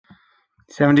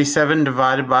77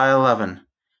 divided by 11.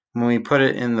 When we put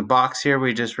it in the box here,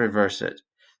 we just reverse it.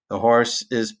 The horse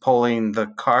is pulling the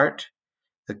cart.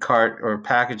 The cart or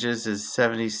packages is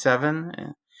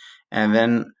 77. And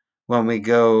then when we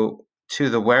go to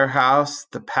the warehouse,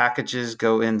 the packages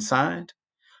go inside.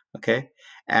 Okay.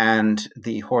 And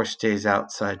the horse stays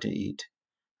outside to eat.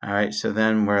 All right. So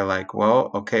then we're like,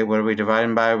 well, okay, what are we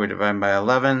dividing by? We're dividing by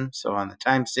 11. So on the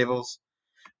times tables,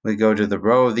 we go to the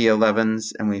row of the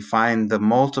 11s and we find the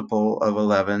multiple of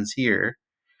 11s here.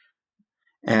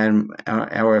 And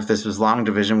or if this was long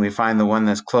division, we find the one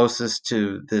that's closest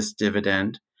to this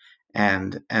dividend,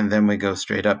 and then we go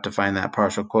straight up to find that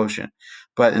partial quotient.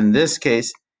 But in this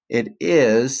case, it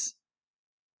is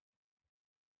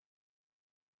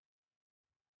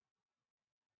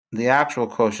the actual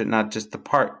quotient, not just the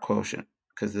part quotient,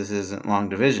 because this isn't long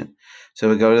division. So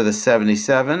we go to the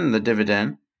 77, the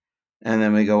dividend, and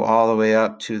then we go all the way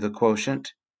up to the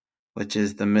quotient, which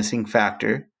is the missing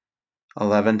factor.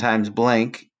 11 times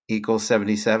blank equals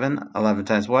 77. 11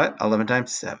 times what? 11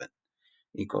 times 7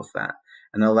 equals that.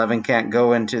 And 11 can't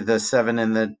go into the 7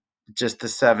 in the just the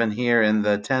 7 here in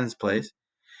the tens place.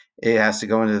 It has to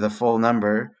go into the full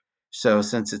number. So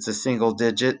since it's a single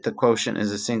digit, the quotient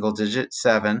is a single digit,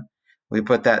 7. We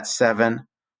put that 7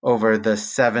 over the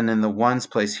 7 in the ones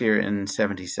place here in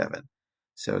 77.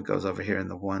 So it goes over here in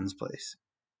the ones place.